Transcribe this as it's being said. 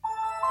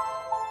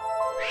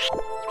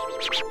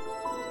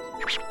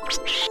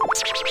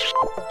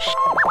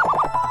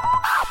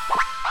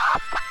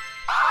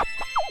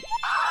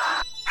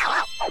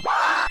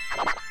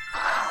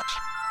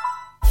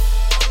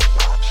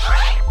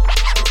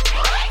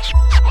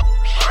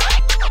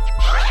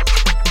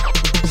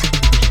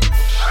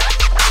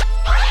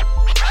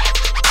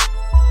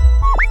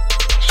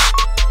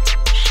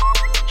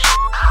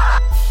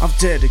I've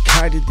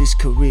dedicated this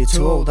career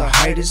to all the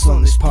haters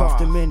on this path.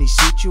 The many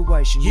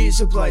situations,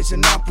 years of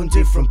blazing up on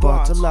different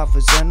paths. The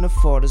lovers and the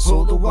fighters,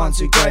 all the ones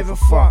who gave a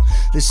fuck.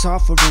 They're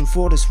suffering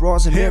for this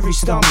rise and every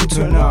stumble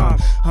turn up.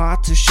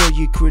 Hard to show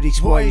you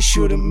critics why you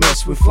shouldn't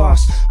mess with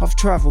us. I've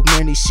travelled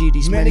many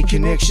cities, many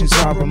connections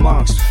are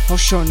amongst. I'll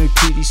show no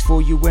pities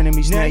for you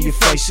enemies, now you're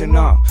facing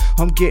up.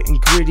 I'm getting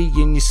gritty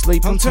in your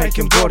sleep, I'm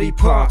taking body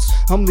parts.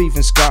 I'm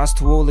leaving scars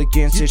to all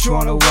against it,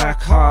 trying to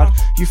whack hard.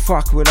 You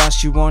fuck with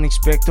us, you won't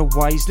expect the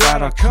ways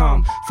that I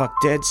come. Fuck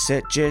dead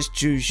set, just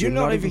Jews, you're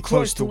not even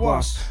close to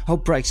us. I'll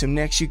break some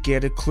necks, you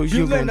get a clue,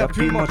 you'll end up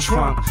in my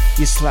trunk.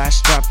 You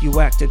slashed up,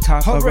 you acted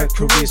tough, I wreck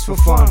careers for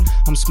fun.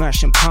 I'm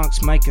smashing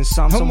punks, making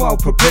sums, I'm well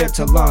prepared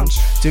to lunch.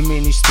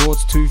 Diminished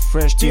thoughts, too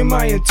fresh,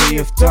 DMA and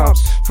DF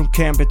dubs. From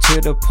Canberra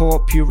to the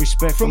port, pure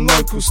respect from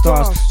local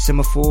stars.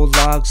 Semaphore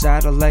lugs,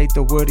 Adelaide,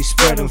 the word is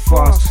spreading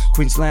fast.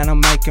 Queensland, I'm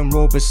making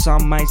raw, but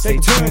some mates, they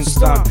turn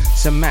stunned.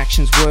 Some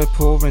actions were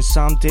poor and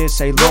some dare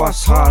say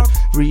life's hard.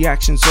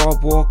 Reactions I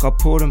walk, I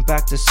put them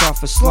back to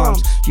suffer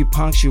slums. You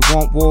punks, you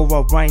want war,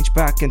 I'll range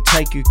back and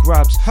take you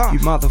grubs. You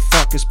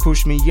motherfuckers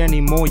push me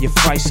anymore, you're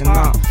facing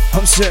up.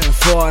 I'm setting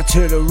fire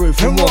to the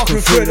roof and walking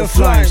through the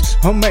flames.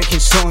 I'm making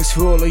songs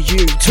for all of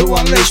you to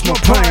unleash my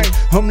pain.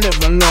 I'm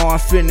living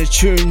life in a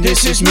tune,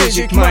 this is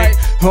music, mate.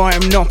 I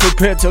am not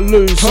prepared to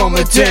lose,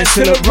 I'ma dance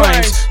till it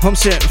rains. I'm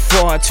setting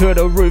fire to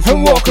the roof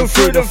and walking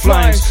through the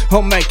flames.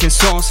 I'm making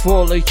songs for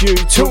all of you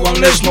to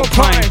unleash my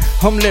pain.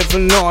 I'm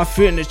living life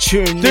in a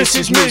tune, this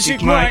is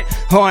music, mate.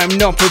 I am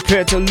not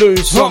prepared to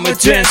lose, I'ma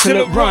dance till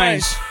it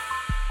rains.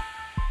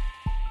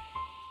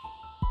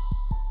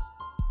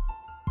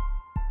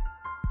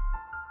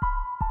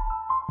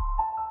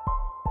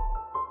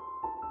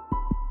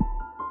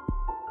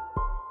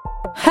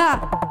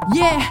 Ha,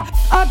 yeah,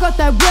 I got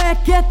that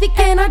work ethic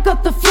and I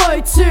got the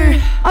flow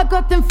too. I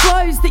got them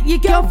flows that your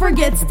girlfriend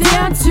gets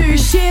down to.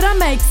 Shit, I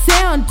make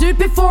sound, dude,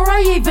 before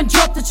I even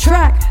drop the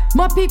track.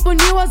 My people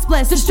knew I was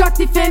blessed,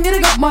 destructive family, they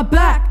got my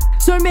back.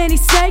 So many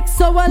snakes,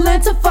 so I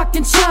learned to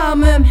fucking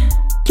charm them.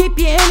 Keep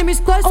your enemies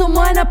close, I'll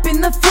line up in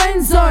the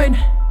friend zone.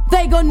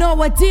 They got no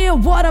idea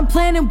what I'm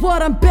planning,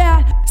 what I'm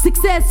about.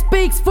 Success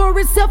speaks for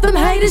itself, them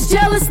haters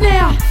jealous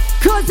now.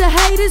 Cause the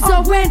haters,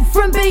 I went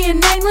from being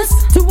nameless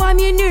to I'm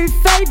your new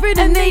favorite,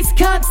 and these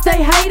cunts,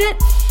 they hate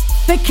it.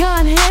 They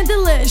can't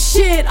handle it,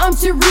 shit, I'm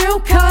too real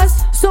cuz.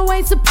 So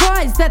ain't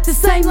surprised that the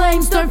same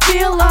lames don't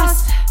feel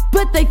us.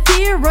 But they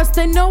fear us,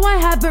 they know I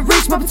haven't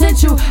reached my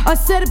potential. I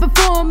said it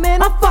before,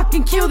 man, I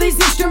fucking kill these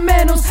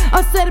instrumentals.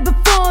 I said it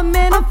before,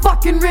 man, I'm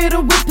fucking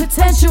riddled with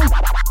potential.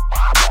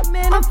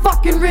 Man, I'm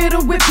fucking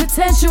riddled with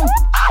potential.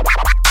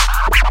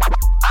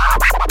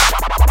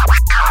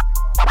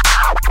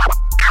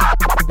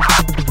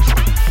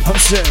 I'm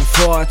setting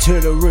fire to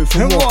the roof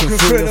and walking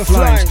through the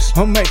flames.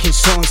 I'm making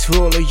songs for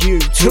all of you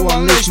to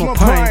unleash my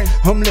pain.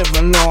 I'm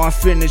living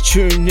life in a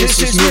tune, this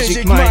is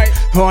music, mate.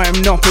 I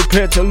am not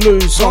prepared to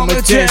lose,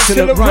 I'ma dance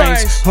till it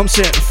rains. I'm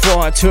setting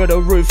fire to the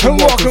roof and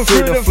walking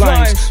through the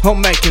flames.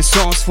 I'm making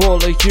songs for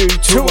all of you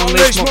to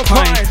unleash my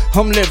pain.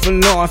 I'm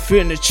living life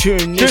in a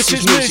tune, this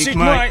is music,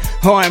 mate.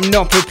 I am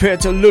not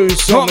prepared to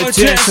lose, I'ma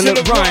dance till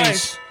it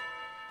rains.